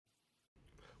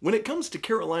When it comes to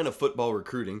Carolina football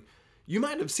recruiting, you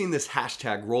might have seen this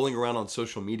hashtag rolling around on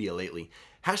social media lately.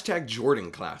 Hashtag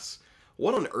Jordan class.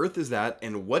 What on earth is that,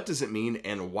 and what does it mean,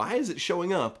 and why is it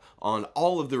showing up on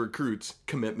all of the recruits'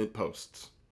 commitment posts?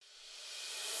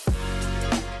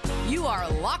 You are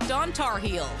Locked On Tar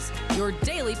Heels, your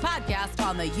daily podcast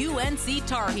on the UNC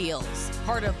Tar Heels.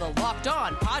 Part of the Locked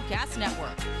On Podcast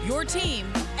Network, your team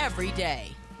every day.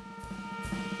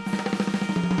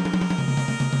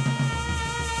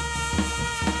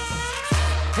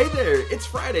 Hey there, it's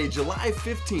Friday, July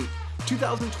 15th,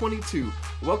 2022.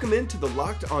 Welcome into the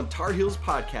Locked On Tar Heels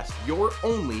podcast, your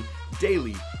only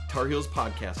daily Tar Heels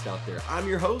podcast out there. I'm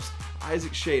your host,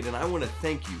 Isaac Shade, and I want to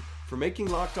thank you for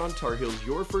making Locked On Tar Heels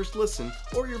your first listen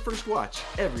or your first watch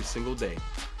every single day.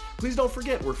 Please don't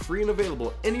forget, we're free and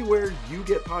available anywhere you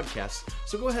get podcasts,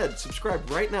 so go ahead, subscribe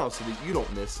right now so that you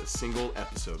don't miss a single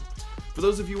episode. For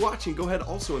those of you watching, go ahead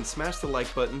also and smash the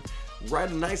like button.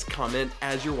 Write a nice comment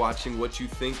as you're watching what you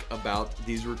think about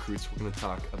these recruits we're going to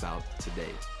talk about today.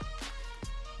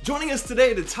 Joining us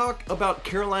today to talk about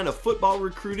Carolina football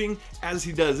recruiting, as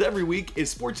he does every week, is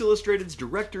Sports Illustrated's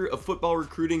Director of Football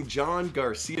Recruiting, John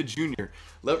Garcia Jr.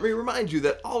 Let me remind you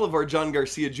that all of our John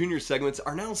Garcia Jr. segments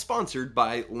are now sponsored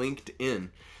by LinkedIn.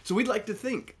 So we'd like to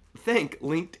thank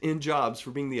LinkedIn Jobs for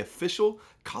being the official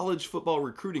college football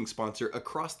recruiting sponsor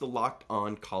across the Locked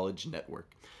On College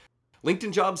Network.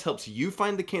 LinkedIn Jobs helps you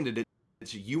find the candidates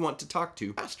you want to talk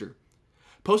to faster.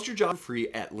 Post your job free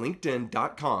at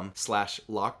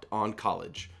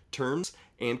linkedin.com/lockedoncollege. Terms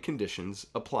and conditions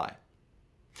apply.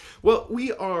 Well,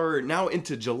 we are now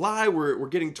into July. We're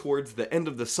getting towards the end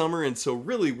of the summer, and so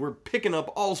really we're picking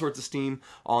up all sorts of steam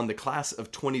on the class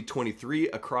of 2023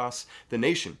 across the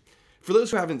nation. For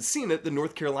those who haven't seen it, the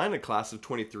North Carolina class of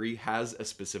 23 has a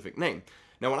specific name.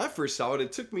 Now, when I first saw it,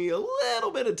 it took me a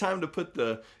little bit of time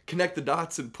to connect the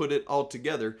dots and put it all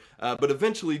together, but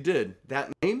eventually did.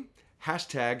 That name?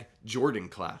 Hashtag Jordan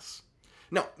class.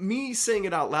 Now, me saying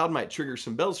it out loud might trigger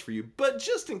some bells for you, but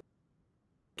just in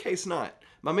case not,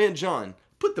 my man John,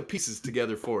 put the pieces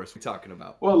together for us. We're talking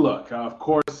about. Well, look, of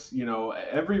course,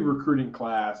 every recruiting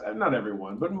class, and not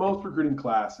everyone, but most recruiting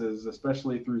classes,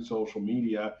 especially through social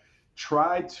media,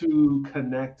 try to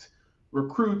connect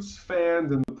recruits,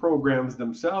 fans, and the programs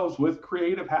themselves with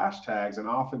creative hashtags. And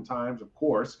oftentimes, of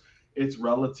course, it's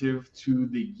relative to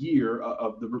the year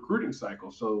of the recruiting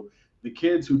cycle. So the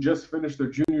kids who just finished their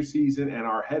junior season and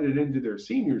are headed into their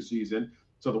senior season,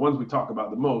 so the ones we talk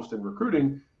about the most in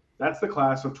recruiting, that's the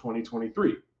class of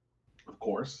 2023. Of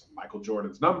course, Michael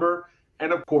Jordan's number,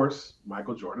 and of course,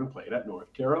 Michael Jordan played at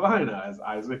North Carolina, as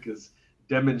Isaac is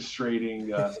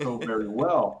demonstrating so very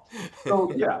well.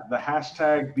 So yeah, the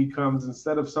hashtag becomes,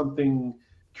 instead of something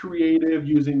creative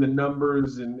using the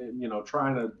numbers and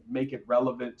trying to make it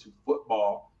relevant to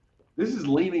football, this is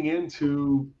leaning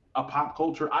into a pop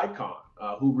culture icon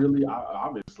who really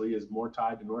obviously is more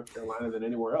tied to North Carolina than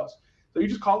anywhere else. So you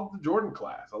just call it the Jordan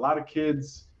class. A lot of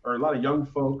kids, or a lot of young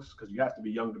folks, because you have to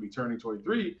be young to be turning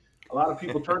 23, a lot of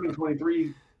people turning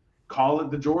 23 call it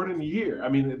the Jordan year. I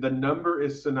mean, the number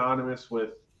is synonymous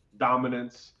with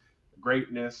dominance,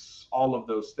 greatness, all of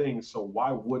those things. So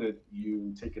why wouldn't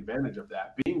you take advantage of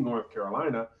that? Being North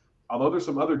Carolina, although there's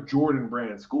some other Jordan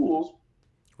brand schools,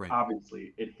 right,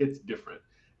 obviously it hits different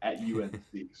at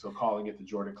UNC. So calling it the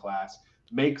Jordan class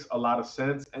makes a lot of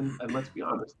sense. And let's be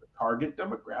honest, the target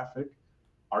demographic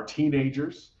are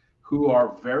teenagers who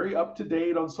are very up to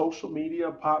date on social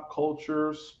media, pop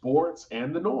culture, sports,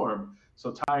 and the norm.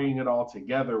 So tying it all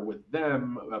together with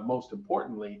them, most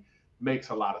importantly, makes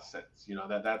a lot of sense.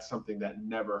 That's something that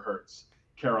never hurts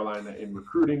Carolina in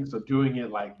recruiting. So doing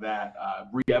it like that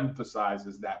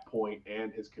reemphasizes that point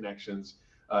and his connections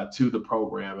to the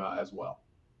program as well.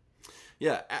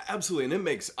 Yeah, absolutely. And it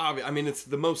makes obvious. I mean, it's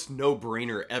the most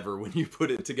no-brainer ever when you put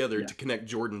it together to connect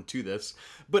Jordan to this.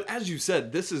 But as you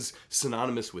said, this is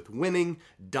synonymous with winning,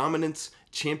 dominance,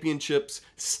 championships,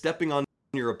 stepping on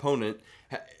your opponent.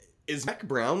 Is Mack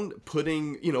Brown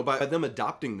putting, by them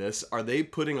adopting this, are they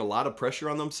putting a lot of pressure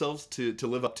on themselves to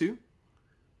live up to?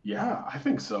 Yeah, I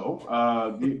think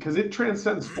so. Because it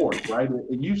transcends sports, right?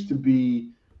 It used to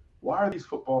be, why are these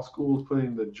football schools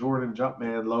putting the Jordan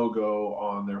Jumpman logo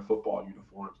on their football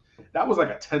uniforms? That was like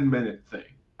a 10-minute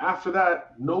thing. After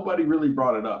that, nobody really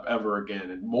brought it up ever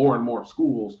again. And more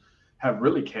schools have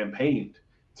really campaigned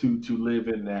to live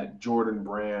in that Jordan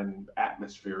brand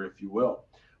atmosphere, if you will.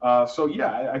 So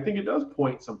yeah, I think it does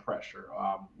point some pressure,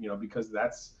 because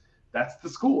that's the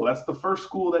school. That's the first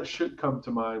school that should come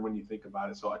to mind when you think about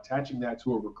it. So attaching that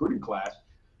to a recruiting class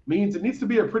means it needs to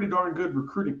be a pretty darn good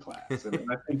recruiting class. And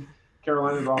I think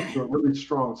Carolina's off to a really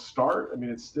strong start. I mean,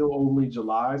 it's still only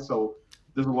July, so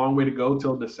there's a long way to go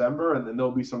till December, and then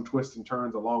there'll be some twists and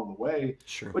turns along the way.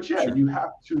 Sure. But yeah, sure. you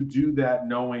have to do that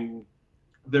knowing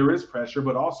there is pressure,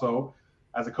 but also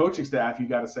as a coaching staff, you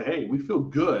got to say, hey, we feel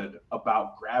good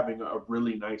about grabbing a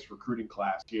really nice recruiting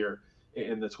class here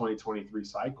in the 2023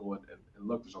 cycle. And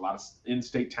look, there's a lot of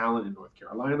in-state talent in North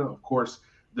Carolina. Of course,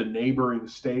 the neighboring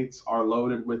states are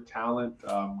loaded with talent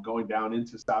going down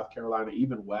into South Carolina,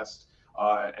 even west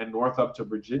and north up to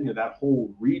Virginia. That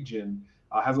whole region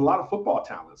has a lot of football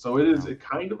talent. So it is a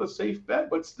kind of a safe bet,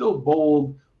 but still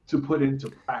bold to put into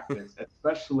practice,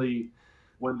 especially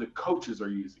when the coaches are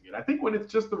using it. I think when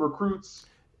it's just the recruits,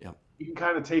 you can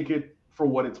kind of take it for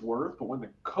what it's worth. But when the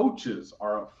coaches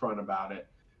are upfront about it,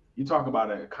 you talk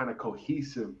about a kind of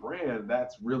cohesive brand,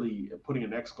 that's really putting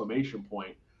an exclamation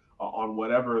point on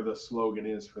whatever the slogan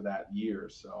is for that year.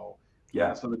 So,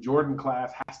 yeah, so the Jordan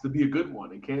class has to be a good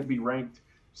one. It can't be ranked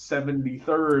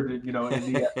 73rd,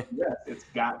 in the FBS. It's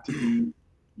got to be,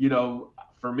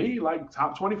 for me, like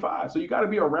top 25. So you got to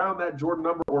be around that Jordan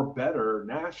number or better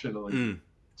nationally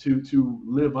to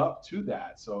live up to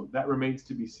that. So that remains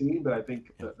to be seen. But I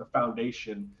think the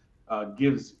foundation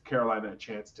gives Carolina a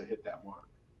chance to hit that mark.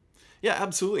 Yeah,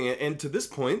 absolutely. And to this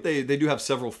point, they do have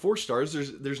several 4-stars.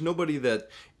 There's nobody that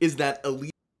is that elite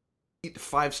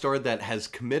 5-star that has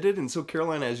committed, and so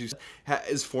Carolina, as you said,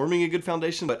 is forming a good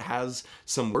foundation, but has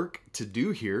some work to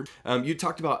do here. You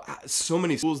talked about so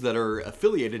many schools that are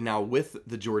affiliated now with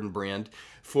the Jordan brand.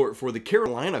 For the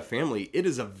Carolina family, it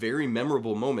is a very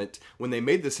memorable moment when they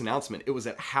made this announcement. It was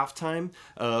at halftime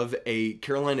of a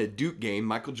Carolina Duke game.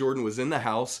 Michael Jordan was in the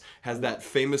house, has that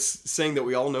famous saying that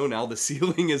we all know now, the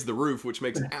ceiling is the roof, which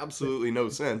makes absolutely no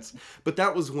sense. But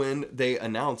that was when they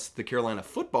announced the Carolina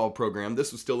football program.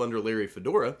 This was still under Larry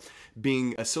Fedora,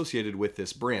 being associated with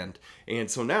this brand. And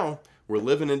so now we're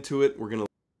living into it. We're going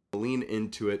to lean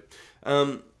into it.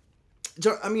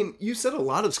 John, I mean, you said a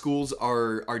lot of schools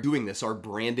are doing this, are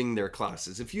branding their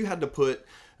classes. If you had to put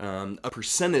a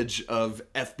percentage of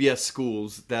FBS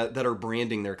schools that are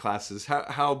branding their classes,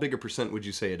 how big a percent would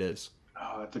you say it is?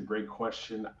 Oh, that's a great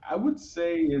question. I would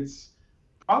say it's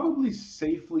probably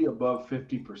safely above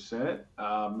 50%.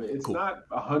 It's Cool. not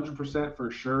 100% for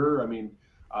sure. I mean,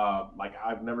 like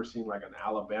I've never seen like an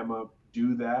Alabama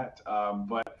do that,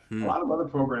 but a lot of other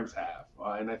programs have,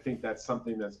 and I think that's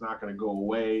something that's not going to go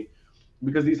away.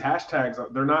 Because these hashtags,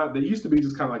 they used to be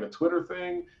just kind of like a Twitter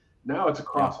thing. Now it's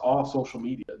across all social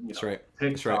media, That's right.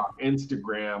 TikTok,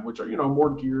 Instagram, which are, more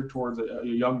geared towards a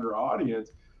younger audience.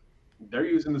 They're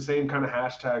using the same kind of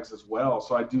hashtags as well.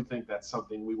 So I do think that's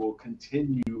something we will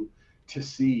continue to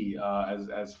see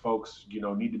as folks,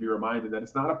 need to be reminded that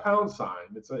it's not a pound sign.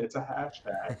 It's a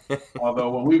hashtag. Although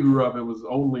when we grew up, it was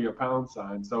only a pound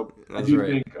sign. So I do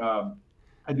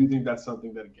think that's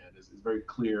something that, again, is very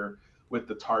clear with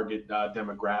the target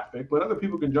demographic, but other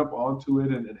people can jump onto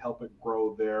it and help it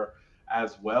grow there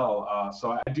as well.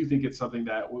 So I do think it's something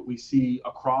that we see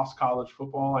across college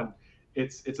football, and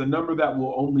it's a number that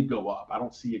will only go up. I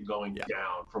don't see it going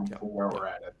down from where we're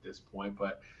at this point,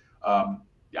 but I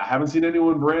haven't seen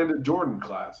anyone brand a Jordan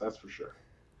class, that's for sure.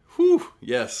 Whew,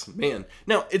 yes, man.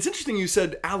 Now, it's interesting you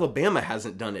said Alabama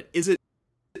hasn't done it. Is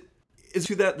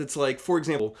to that's like, for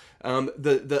example,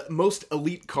 the most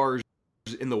elite cars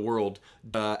in the world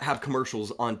have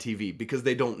commercials on TV because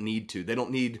they don't need to. They don't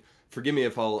need, forgive me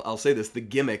if I'll say this, the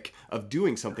gimmick of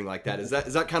doing something like that. Is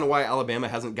that kind of why Alabama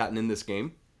hasn't gotten in this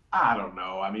game? I don't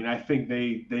know. I mean, I think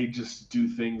they just do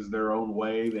things their own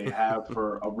way. They have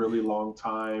for a really long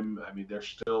time. I mean, they're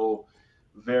still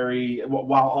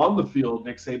while on the field,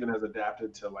 Nick Saban has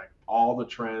adapted to like all the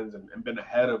trends and been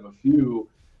ahead of a few.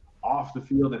 Off the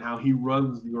field and how he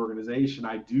runs the organization,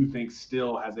 I do think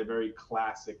still has a very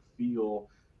classic feel.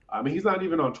 I mean, he's not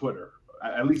even on Twitter.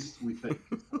 At least we think.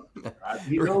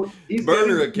 He's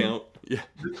burner account. Yeah.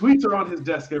 The tweets are on his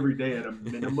desk every day at a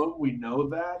minimum. We know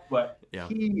that, but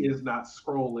he is not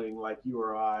scrolling like you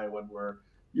or I when we're,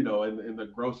 in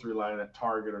the grocery line at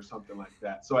Target or something like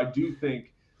that. So I do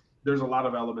think there's a lot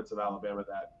of elements of Alabama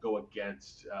that go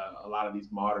against a lot of these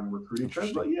modern recruiting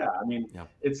trends. But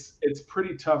it's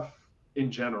pretty tough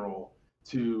in general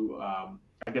to,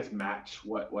 I guess, match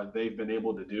what they've been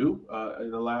able to do in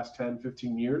the last 10,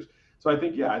 15 years. So I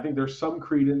think there's some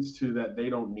credence to that they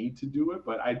don't need to do it,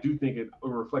 but I do think it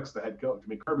reflects the head coach. I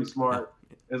mean, Kirby Smart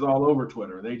is all over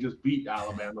Twitter. They just beat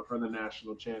Alabama for the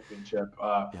national championship.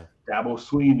 Dabo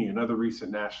Swinney, another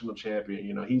recent national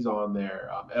champion, he's on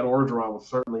there. Ed Orgeron was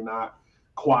certainly not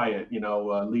quiet,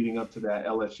 leading up to that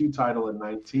LSU title in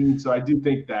 19. So I do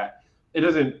think that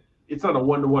it's not a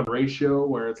 1-to-1 ratio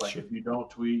where it's like, if you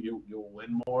don't tweet, you'll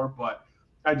win more. But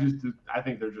I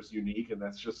think they're just unique, and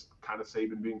that's just kind of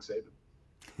Saban being Saban.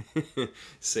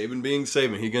 Saban being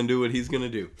Saban, he gonna do what he's gonna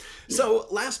do. So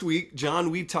last week, John,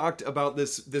 we talked about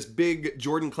this big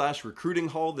Jordan Clash recruiting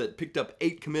haul that picked up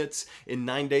 8 commits in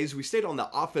 9 days. We stayed on the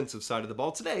offensive side of the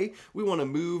ball. Today, we want to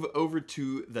move over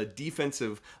to the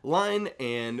defensive line,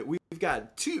 and we've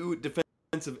got 2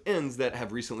 defensive ends that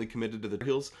have recently committed to the Tar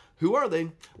Heels. Who are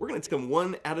they? We're gonna take them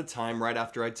one at a time right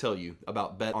after I tell you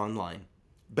about Bet Online.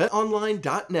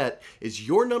 BetOnline.net is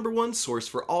your #1 source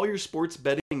for all your sports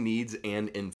betting needs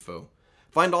and info.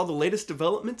 Find all the latest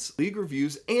developments, league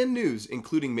reviews, and news,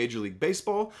 including Major League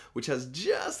Baseball, which has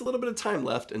just a little bit of time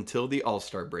left until the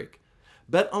All-Star break.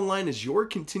 BetOnline is your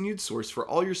continued source for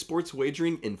all your sports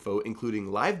wagering info, including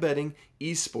live betting,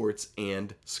 esports,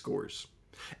 and scores.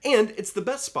 And it's the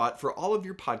best spot for all of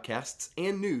your podcasts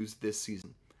and news this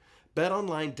season.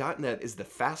 BetOnline.net is the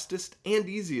fastest and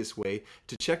easiest way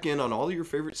to check in on all your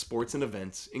favorite sports and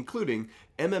events, including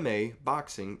MMA,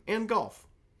 boxing, and golf.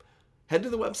 Head to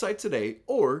the website today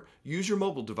or use your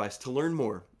mobile device to learn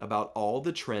more about all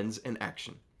the trends and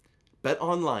action.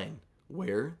 BetOnline,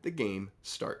 where the game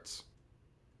starts.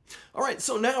 All right,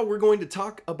 so now we're going to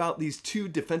talk about these 2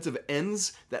 defensive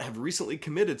ends that have recently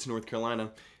committed to North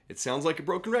Carolina. It sounds like a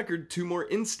broken record, 2 more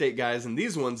in-state guys, and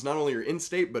these ones not only are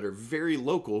in-state, but are very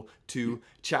local to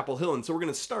Chapel Hill. And so we're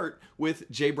going to start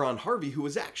with Jabron Harvey, who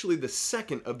was actually the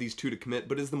second of these 2 to commit,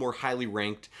 but is the more highly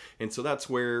ranked. And so that's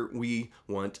where we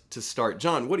want to start.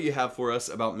 John, what do you have for us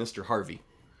about Mr. Harvey?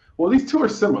 Well, these 2 are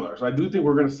similar. So I do think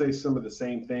we're going to say some of the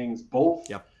same things. Both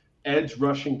edge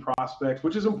rushing prospects,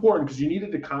 which is important because you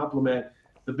needed to complement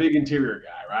the big interior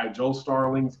guy, right? Joel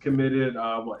Starling's committed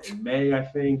in May, I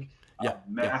think.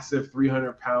 Massive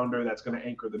 300-pounder that's going to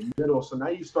anchor the middle. So now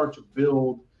you start to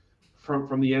build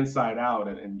from the inside out,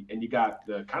 and you got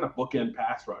the kind of bookend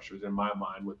pass rushers in my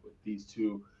mind with these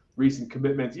 2 recent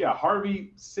commitments. Yeah,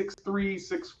 Harvey, 6'3",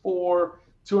 6'4",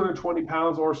 220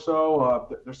 pounds or so.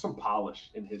 There's some polish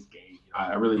in his game.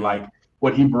 I really like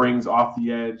what he brings off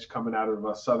the edge coming out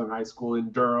of Southern High School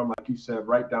in Durham, like you said,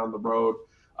 right down the road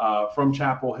from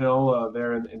Chapel Hill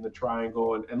there in the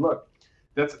Triangle. And look,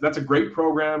 that's a great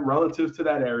program relative to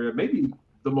that area, maybe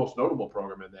the most notable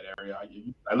program in that area.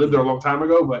 I lived there a long time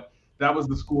ago, but that was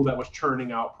the school that was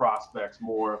churning out prospects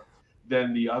more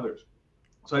than the others.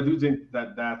 So I do think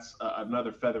that that's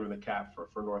another feather in the cap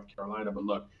for North Carolina. But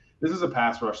look, this is a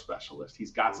pass rush specialist.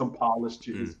 He's got some polish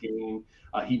to his game.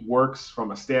 He works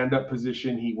from a stand-up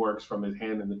position. He works from his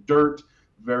hand in the dirt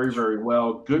very, very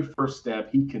well. Good first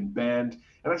step. He can bend.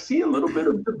 And I see a little bit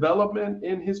of development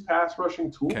in his pass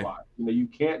rushing toolbox. Okay. You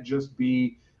can't just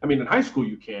be – in high school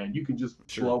you can just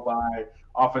blow by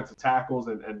offensive tackles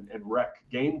and wreck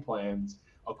game plans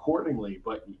accordingly.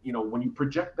 But, when you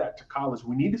project that to college,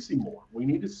 we need to see more. We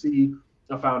need to see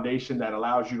a foundation that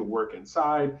allows you to work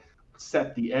inside,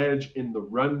 set the edge in the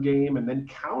run game, and then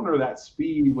counter that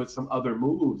speed with some other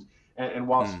moves. And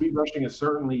while speed rushing is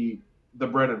certainly the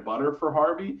bread and butter for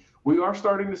Harvey, we are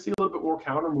starting to see a little bit more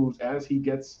counter moves as he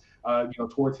gets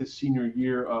towards his senior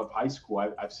year of high school.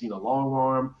 I've seen a long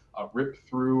arm, a rip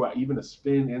through, even a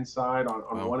spin inside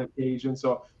on one occasion.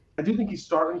 So I do think he's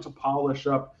starting to polish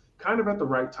up kind of at the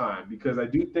right time, because I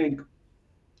do think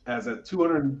as a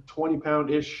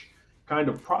 220-pound-ish kind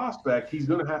of prospect, he's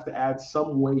going to have to add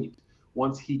some weight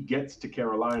once he gets to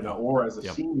Carolina or as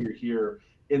a senior here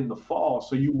in the fall.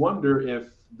 So you wonder if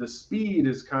the speed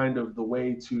is kind of the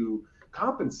way to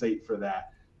compensate for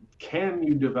that. Can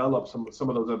you develop some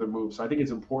of those other moves? So I think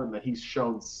it's important that he's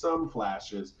shown some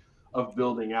flashes of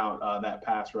building out that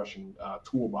pass rushing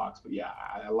toolbox. But yeah,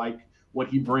 I like what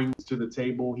he brings to the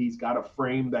table. He's got a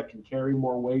frame that can carry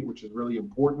more weight, which is really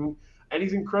important. And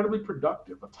he's incredibly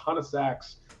productive. A ton of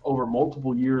sacks over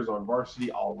multiple years on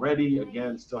varsity already.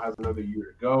 Again, still has another year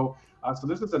to go. So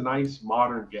this is a nice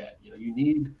modern get. You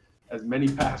need as many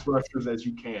pass rushers as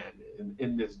you can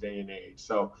in this day and age.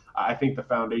 So I think the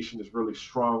foundation is really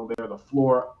strong there. The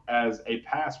floor as a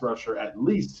pass rusher at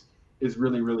least is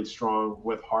really, really strong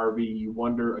with Harvey. You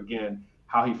wonder, again,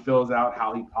 how he fills out,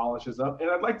 how he polishes up. And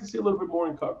I'd like to see a little bit more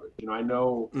in coverage. I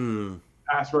know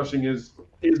pass rushing is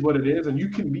what it is, and you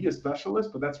can be a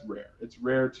specialist, but that's rare. It's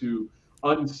rare to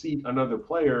unseat another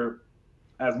player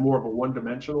as more of a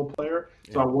one-dimensional player.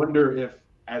 So I wonder if,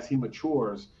 as he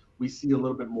matures, we see a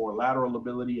little bit more lateral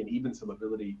ability and even some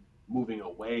ability moving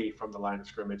away from the line of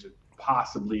scrimmage and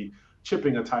possibly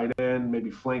chipping a tight end,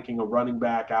 maybe flanking a running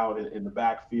back out in the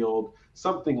backfield,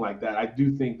 something like that. I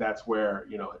do think that's where,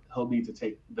 he'll need to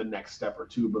take the next step or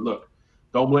two. But look,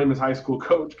 don't blame his high school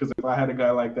coach, because if I had a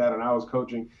guy like that and I was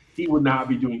coaching, he would not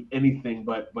be doing anything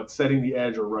but setting the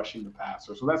edge or rushing the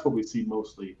passer. So that's what we see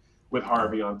mostly with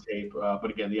Harvey on tape. But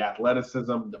again, the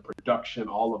athleticism, the production,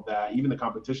 all of that, even the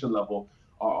competition level,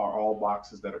 are all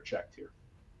boxes that are checked here.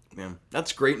 Man,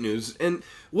 that's great news. And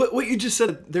what you just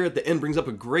said there at the end brings up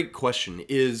a great question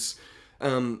is,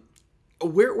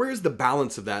 where is the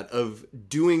balance of that, of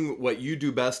doing what you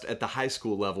do best at the high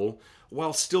school level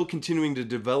while still continuing to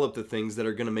develop the things that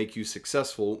are going to make you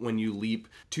successful when you leap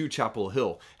to Chapel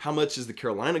Hill? How much is the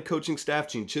Carolina coaching staff,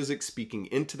 Gene Chizik, speaking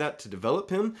into that to develop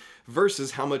him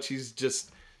versus how much he's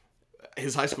just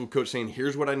his high school coach saying,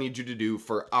 here's what I need you to do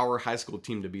for our high school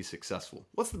team to be successful?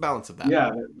 What's the balance of that?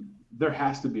 Yeah, there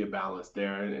has to be a balance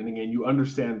there. And again, you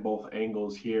understand both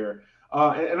angles here.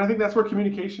 And I think that's where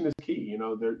communication is key. You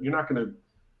know, you're not going to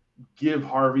give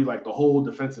Harvey like the whole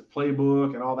defensive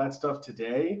playbook and all that stuff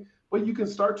today, but you can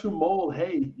start to mold,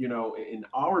 hey, you know, in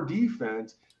our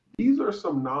defense, these are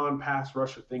some non-pass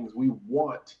rusher things we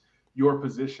want your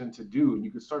position to do. And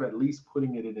you can start at least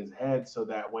putting it in his head so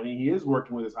that when he is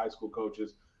working with his high school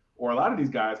coaches, or a lot of these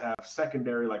guys have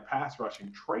secondary like pass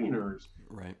rushing trainers.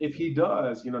 Right. If he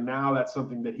does, you know, now that's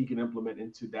something that he can implement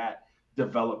into that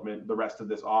development the rest of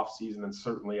this offseason and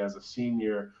certainly as a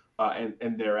senior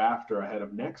and thereafter ahead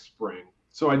of next spring.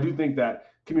 So I do think that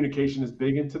communication is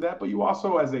big into that, but you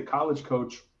also, as a college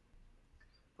coach,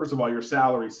 first of all, your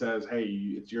salary says, hey,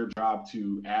 it's your job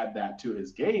to add that to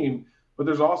his game, but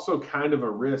there's also kind of a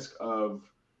risk of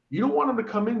you don't want him to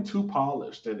come in too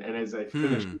polished and as a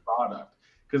finished product,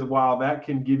 because while that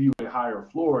can give you a higher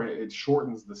floor, it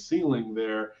shortens the ceiling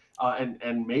there,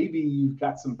 and maybe you've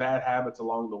got some bad habits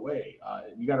along the way.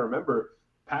 You got to remember,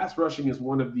 pass rushing is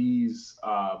one of these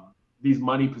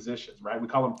money positions, right? We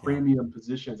call them premium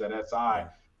positions at SI: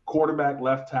 quarterback,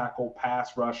 left tackle,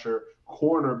 pass rusher,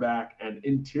 cornerback, and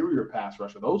interior pass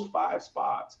rusher. Those 5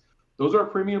 spots, those are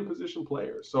premium position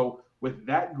players. So with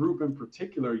that group in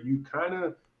particular, you kind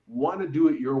of want to do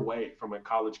it your way from a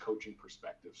college coaching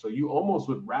perspective. So you almost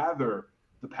would rather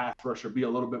the pass rusher be a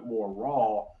little bit more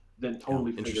raw than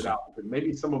totally figured out, because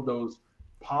maybe some of those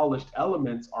polished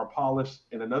elements are polished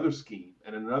in another scheme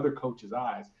and in another coach's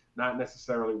eyes, not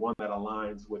necessarily one that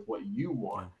aligns with what you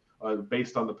want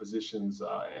based on the positions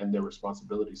and their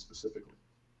responsibilities specifically.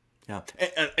 Yeah.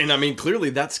 And I mean,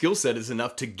 clearly that skill set is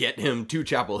enough to get him to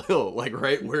Chapel Hill, like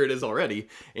right where it is already.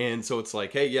 And so it's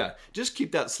like, hey, yeah, just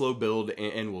keep that slow build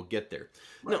and we'll get there.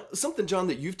 Right. Now, something, John,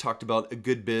 that you've talked about a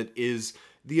good bit is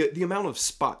the amount of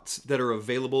spots that are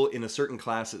available in a certain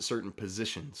class at certain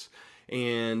positions.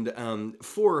 And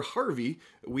for Harvey,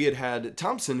 we had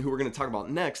Thompson, who we're going to talk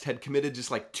about next, had committed just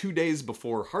like 2 days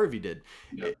before Harvey did.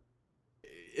 Yep.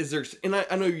 Is there, and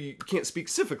I know you can't speak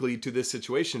specifically to this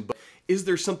situation, but is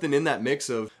there something in that mix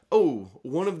of, oh,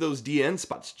 one of those DN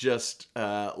spots just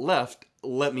left,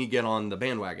 let me get on the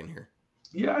bandwagon here?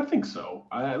 Yeah, I think so.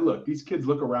 Look, these kids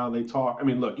look around, they talk. I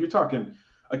mean, look, you're talking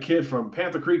a kid from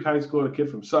Panther Creek High School and a kid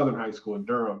from Southern High School in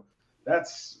Durham.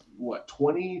 That's,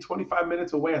 25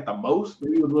 minutes away at the most,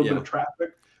 maybe with a little bit of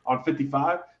traffic on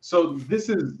 55. So this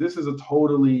is a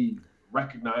totally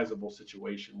recognizable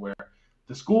situation where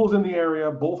the school's in the area,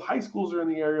 both high schools are in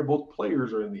the area, both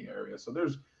players are in the area. So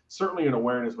there's certainly an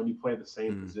awareness when you play the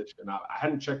same position. Now, I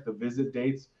hadn't checked the visit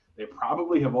dates. They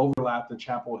probably have overlapped in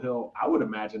Chapel Hill, I would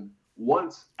imagine,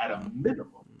 once at a minimum.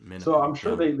 So I'm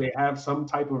sure they have some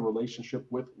type of relationship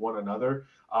with one another.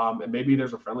 And maybe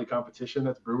there's a friendly competition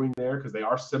that's brewing there because they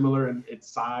are similar in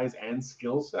size and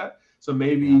skill set. So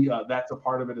maybe that's a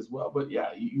part of it as well. But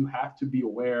yeah, you have to be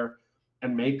aware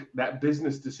and make that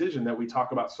business decision that we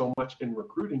talk about so much in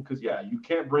recruiting. Because, you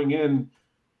can't bring in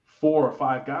 4 or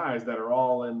 5 guys that are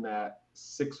all in that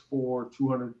 6'4",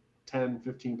 210,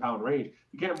 15-pound range.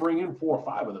 You can't bring in 4 or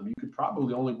 5 of them. You could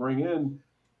probably only bring in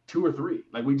 2 or 3.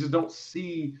 Like, we just don't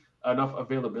see enough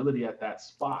availability at that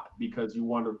spot because you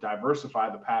want to diversify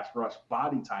the pass rush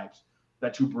body types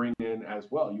that you bring in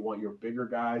as well. You want your bigger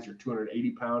guys, your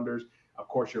 280-pounders, of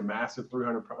course, your massive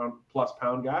 300-plus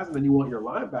pound guys, and then you want your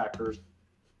linebackers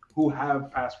who have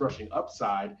pass rushing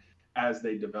upside as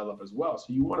they develop as well. So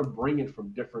you want to bring it from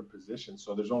different positions.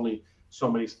 So there's only so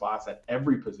many spots at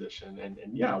every position. And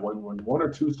when 1 or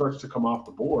 2 starts to come off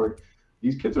the board,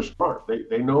 these kids are smart.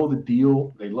 They know the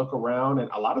deal. They look around, and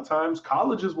a lot of times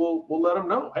colleges will let them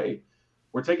know, hey,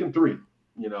 we're taking 3.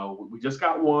 We just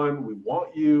got 1. We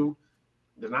want you.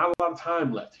 There's not a lot of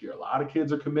time left here. A lot of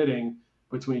kids are committing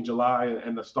between July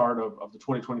and the start of the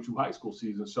 2022 high school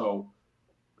season. So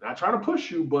not trying to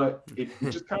push you, but it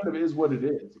just kind of is what it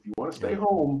is. If you want to stay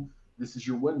home, this is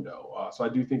your window. So I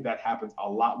do think that happens a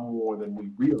lot more than we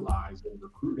realize in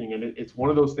recruiting. And it's one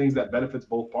of those things that benefits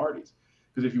both parties.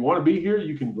 Because if you want to be here,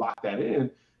 you can lock that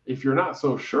in. If you're not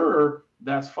so sure,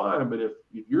 that's fine. But if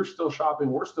you're still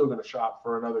shopping, we're still going to shop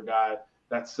for another guy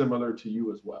that's similar to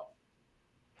you as well.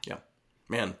 Yeah.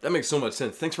 Man, that makes so much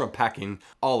sense. Thanks for unpacking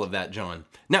all of that, John.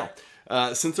 Now,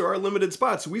 since there are limited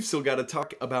spots, we've still got to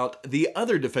talk about the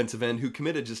other defensive end who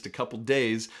committed just a couple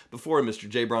days before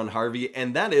Mr. Jabron Harvey,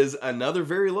 and that is another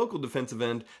very local defensive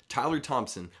end, Tyler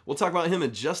Thompson. We'll talk about him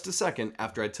in just a second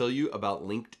after I tell you about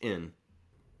LinkedIn.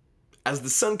 As the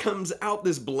sun comes out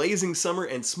this blazing summer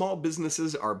and small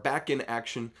businesses are back in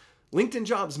action, LinkedIn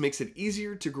Jobs makes it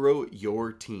easier to grow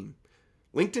your team.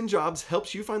 LinkedIn Jobs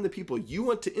helps you find the people you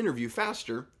want to interview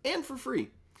faster and for free.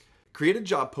 Create a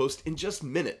job post in just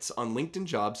minutes on LinkedIn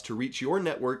Jobs to reach your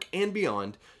network and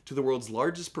beyond to the world's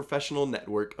largest professional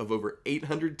network of over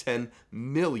 810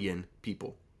 million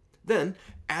people. Then,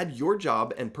 add your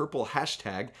job and purple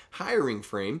hashtag hiring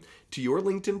frame to your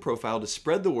LinkedIn profile to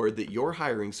spread the word that you're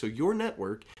hiring so your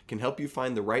network can help you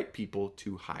find the right people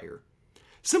to hire.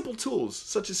 Simple tools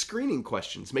such as screening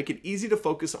questions make it easy to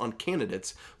focus on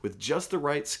candidates with just the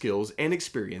right skills and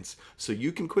experience so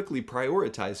you can quickly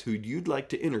prioritize who you'd like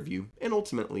to interview and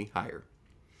ultimately hire.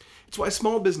 It's why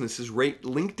small businesses rate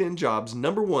LinkedIn Jobs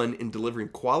 #1 in delivering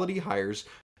quality hires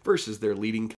versus their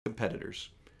leading competitors.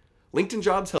 LinkedIn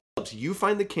Jobs helps you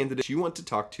find the candidates you want to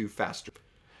talk to faster.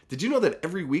 Did you know that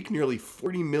every week nearly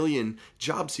 40 million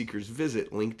job seekers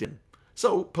visit LinkedIn?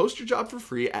 So post your job for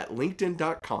free at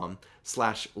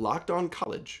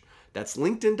linkedin.com/lockedoncollege. That's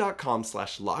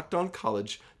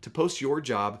linkedin.com/lockedoncollege to post your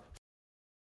job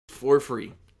for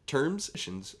free. Terms and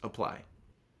conditions apply.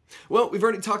 Well, we've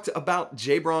already talked about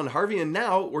Jabron Harvey, and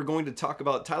now we're going to talk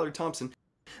about Tyler Thompson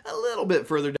a little bit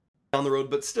further down the road,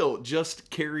 but still just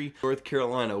Cary, North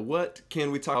Carolina. What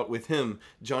can we talk about with him?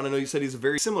 John, I know you said he's a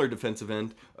very similar defensive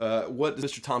end. What does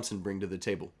Mr. Thompson bring to the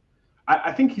table?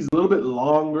 I think he's a little bit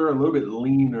longer, a little bit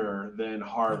leaner than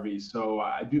Harvey. So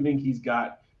I do think he's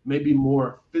got maybe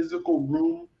more physical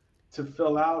room to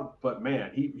fill out. But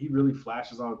man, he really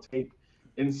flashes on tape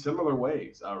in similar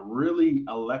ways. Really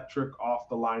electric off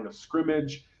the line of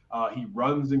scrimmage. He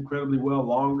runs incredibly well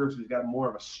longer, so he's got more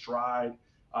of a stride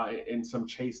in some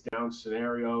chase down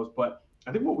scenarios. But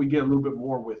I think what we get a little bit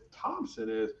more with Thompson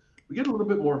is we get a little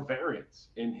bit more variance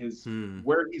in his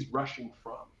where he's rushing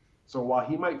from. So while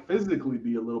he might physically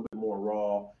be a little bit more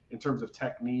raw in terms of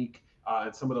technique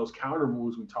and some of those counter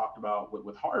moves we talked about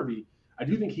with Harvey, I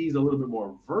do think he's a little bit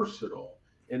more versatile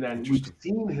in that we've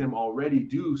seen him already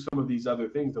do some of these other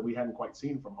things that we hadn't quite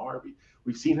seen from Harvey.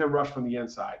 We've seen him rush from the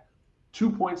inside,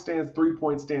 2-point stance,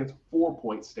 3-point stance,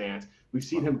 4-point stance. We've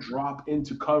seen him drop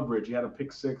into coverage. He had a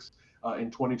pick 6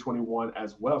 in 2021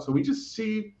 as well. So we just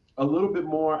see a little bit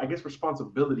more, I guess,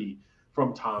 responsibility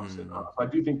from Thompson. So I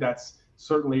do think that's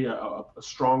certainly a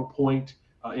strong point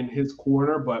in his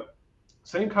corner, but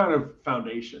same kind of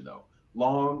foundation though.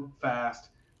 Long, fast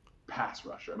pass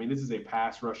rusher. I mean, this is a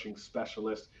pass rushing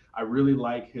specialist. I really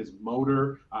like his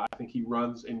motor. I think he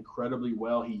runs incredibly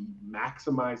well. He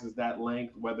maximizes that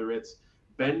length, whether it's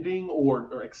bending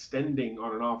or extending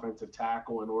on an offensive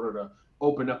tackle in order to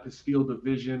open up his field of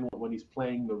vision when he's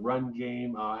playing the run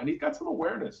game. And he's got some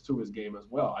awareness to his game as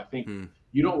well. I think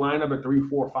you don't line up at 3,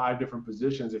 4, 5 different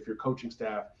positions if your coaching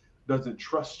staff doesn't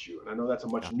trust you. And I know that's a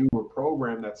much newer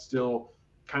program that's still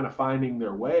kind of finding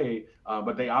their way,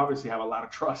 but they obviously have a lot of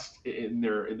trust in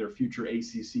their future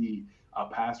ACC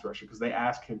pass rusher because they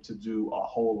ask him to do a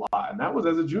whole lot. And that was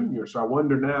as a junior. So I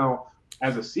wonder now,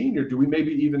 as a senior, do we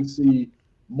maybe even see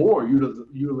more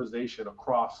utilization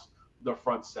across the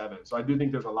front 7? So I do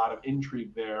think there's a lot of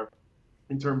intrigue there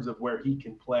in terms of where he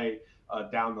can play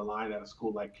down the line at a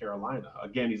school like Carolina.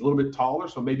 Again, he's a little bit taller,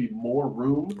 so maybe more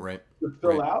room to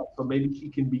fill out. So maybe he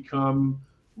can become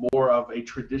more of a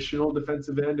traditional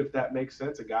defensive end, if that makes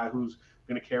sense, a guy who's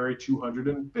going to carry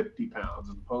 250 pounds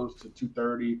as opposed to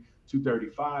 230,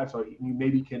 235. So you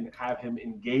maybe can have him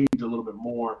engage a little bit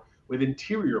more with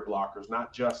interior blockers,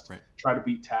 not just try to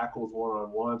beat tackles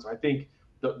one-on-one. So I think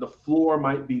the floor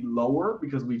might be lower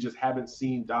because we just haven't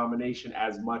seen domination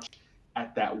as much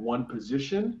at that one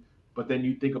position. But then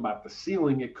you think about the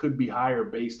ceiling, it could be higher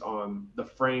based on the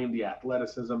frame, the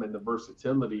athleticism, and the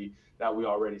versatility that we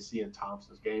already see in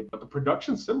Thompson's game. But the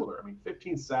production's similar. I mean,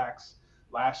 15 sacks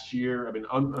last year. I mean,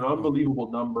 an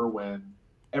unbelievable number when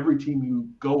every team you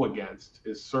go against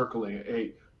is circling,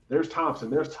 hey, there's Thompson,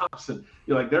 there's Thompson.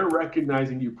 You're like, they're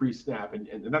recognizing you pre-snap.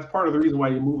 And that's part of the reason why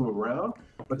you move him around.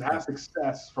 But to have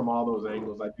success from all those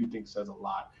angles, I do think says a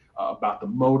lot about the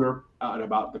motor and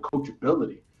about the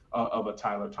coachability of a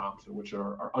Tyler Thompson, which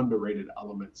are underrated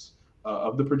elements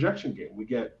of the projection game.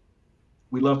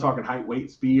 We love talking height, weight,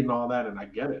 speed, and all that, and I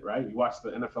get it, right? You watch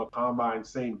the NFL Combine,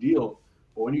 same deal.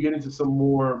 But when you get into some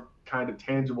more kind of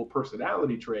tangible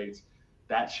personality traits,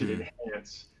 that should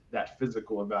enhance that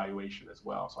physical evaluation as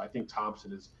well. So I think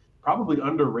Thompson is probably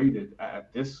underrated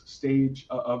at this stage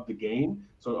of the game.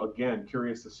 So again,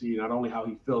 curious to see not only how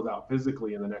he fills out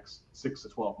physically in the next 6 to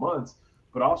 12 months,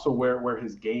 but also where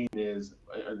his game is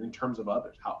in terms of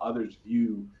others, how others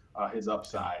view his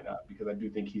upside, because I do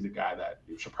think he's a guy that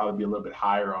should probably be a little bit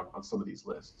higher on some of these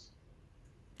lists.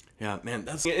 Yeah, man,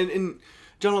 that's and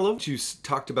John, I love what you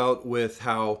talked about with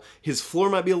how his floor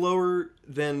might be lower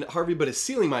than Harvey, but his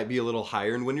ceiling might be a little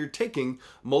higher. And when you're taking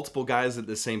multiple guys at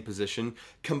the same position,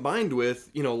 combined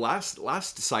with,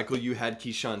 last cycle you had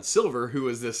Keyshawn Silver, who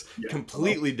was this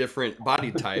completely different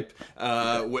body type,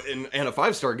 and a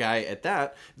 5-star guy at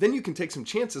that, then you can take some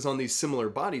chances on these similar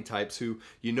body types who,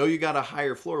 you got a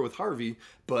higher floor with Harvey,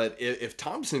 but if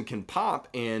Thompson can pop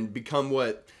and become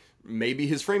what maybe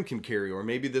his frame can carry, or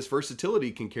maybe this versatility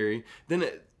can carry, then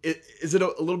is it a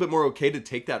little bit more okay to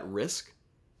take that risk?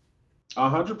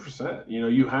 100%.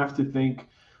 You have to think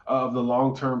of the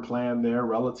long-term plan there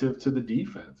relative to the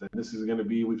defense. And this is going to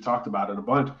be, we've talked about it a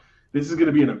bunch, this is going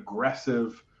to be an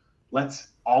aggressive, let's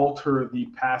alter the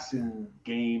passing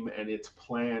game and its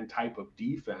plan type of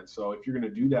defense. So if you're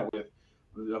going to do that with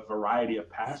a variety of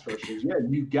pass rushers,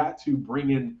 you got to bring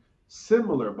in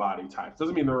similar body types.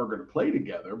 Doesn't mean they're going to play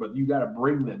together, but you got to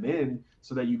bring them in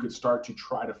so that you could start to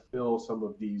try to fill some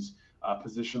of these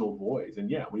positional voids.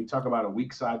 And when you talk about a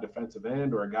weak side defensive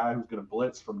end or a guy who's going to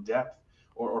blitz from depth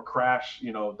or crash,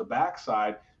 the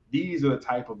backside, these are the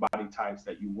type of body types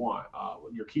that you want.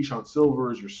 Your Keyshawn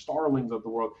Silvers, your Starlings of the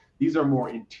world, these are more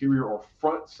interior or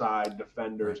front side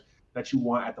defenders that you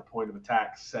want at the point of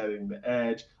attack, setting the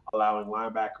edge, allowing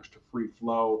linebackers to free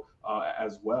flow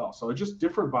as well. So it's just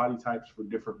different body types for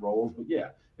different roles. But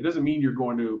it doesn't mean you're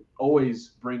going to always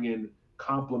bring in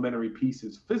complementary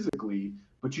pieces physically,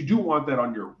 but you do want that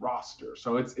on your roster.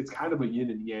 So it's kind of a yin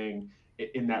and yang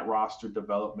in that roster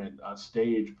development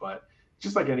stage. But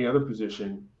just like any other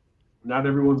position, not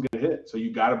everyone's going to hit. So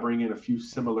you got to bring in a few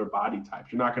similar body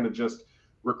types. You're not going to just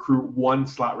recruit one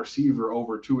slot receiver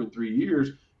over 2 and 3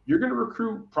 years. You're going to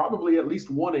recruit probably at least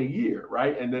one a year,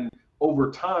 right? And then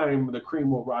over time, the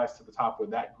cream will rise to the top with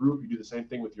that group. You do the same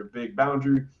thing with your big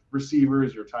boundary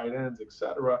receivers, your tight ends, et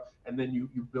cetera. And then you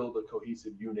build a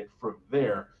cohesive unit from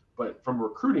there. But from a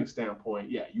recruiting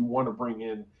standpoint, you want to bring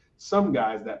in some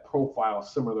guys that profile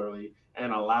similarly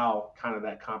and allow kind of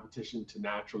that competition to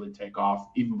naturally take off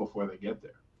even before they get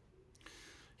there.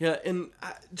 Yeah, and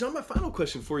John, my final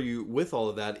question for you with all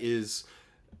of that is,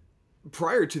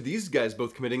 prior to these guys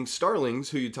both committing, Starlings,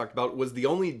 who you talked about, was the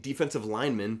only defensive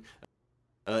lineman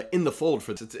in the fold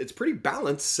for this. It's pretty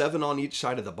balanced, 7 on each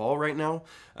side of the ball right now.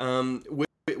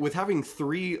 With having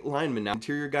 3 linemen now,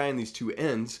 interior guy and these 2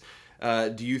 ends,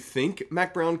 do you think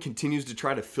Mack Brown continues to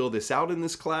try to fill this out in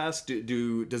this class?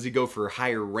 Does he go for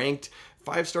higher ranked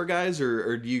 5-star guys,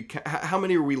 or how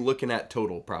many are we looking at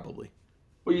total probably?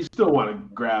 Well, you still want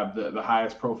to grab the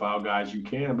highest profile guys you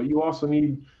can, but you also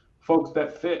need folks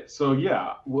that fit. So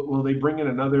will they bring in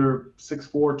another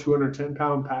 6'4",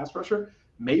 210-pound pass rusher?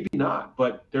 Maybe not,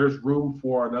 but there's room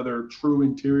for another true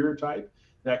interior type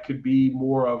that could be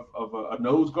more of a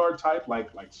nose guard type like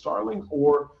Starling,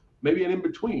 or maybe an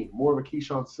in-between, more of a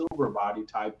Keyshawn Silver body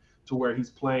type to where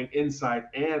he's playing inside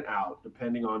and out,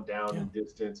 depending on down and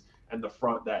distance and the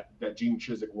front that Gene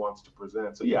Chizik wants to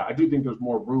present. So I do think there's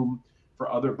more room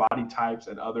for other body types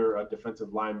and other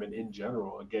defensive linemen in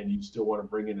general. Again, you still want to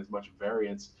bring in as much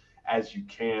variance as you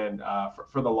can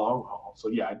for the long haul.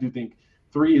 So I do think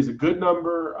 3 is a good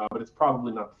number, but it's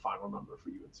probably not the final number for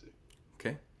UNC.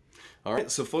 Okay. All right,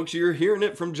 so folks, you're hearing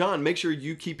it from John. Make sure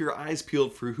you keep your eyes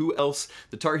peeled for who else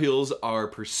the Tar Heels are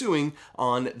pursuing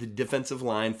on the defensive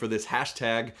line for this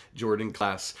 #Jordan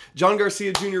class. John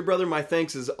Garcia Jr., brother, my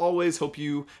thanks as always. Hope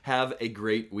you have a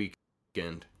great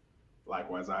weekend.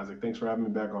 Likewise, Isaac. Thanks for having me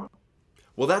back on.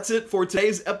 Well, that's it for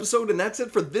today's episode, and that's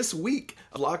it for this week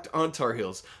of Locked on Tar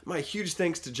Heels. My huge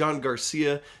thanks to John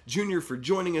Garcia Jr. for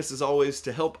joining us, as always,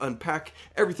 to help unpack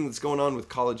everything that's going on with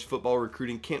college football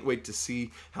recruiting. Can't wait to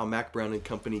see how Mack Brown and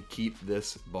company keep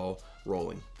this ball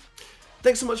rolling.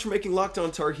 Thanks so much for making Locked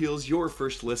on Tar Heels your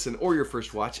first listen or your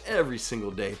first watch every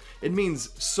single day. It means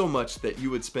so much that you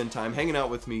would spend time hanging out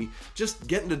with me, just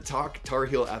getting to talk Tar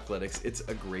Heel athletics. It's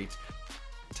a great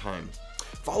time.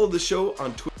 Follow the show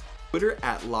on Twitter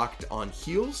at Locked on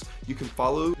Heels. You can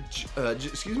follow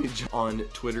on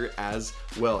Twitter as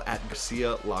well at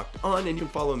Garcia Locked On, and you can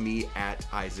follow me at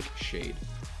Isaac Shade.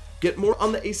 Get more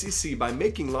on the ACC by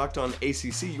making Locked on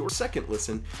ACC your second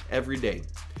listen every day.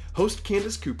 Host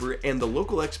Candace Cooper and the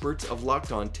local experts of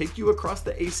Locked On take you across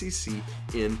the ACC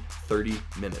in 30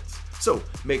 minutes. So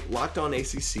make Locked on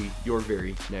ACC your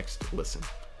very next listen.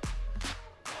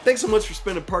 Thanks so much for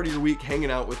spending part of your week hanging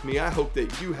out with me. I hope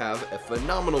that you have a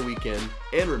phenomenal weekend.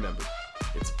 And remember,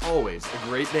 it's always a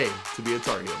great day to be a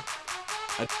Tar Heel.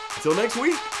 Until next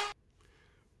week,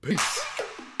 peace.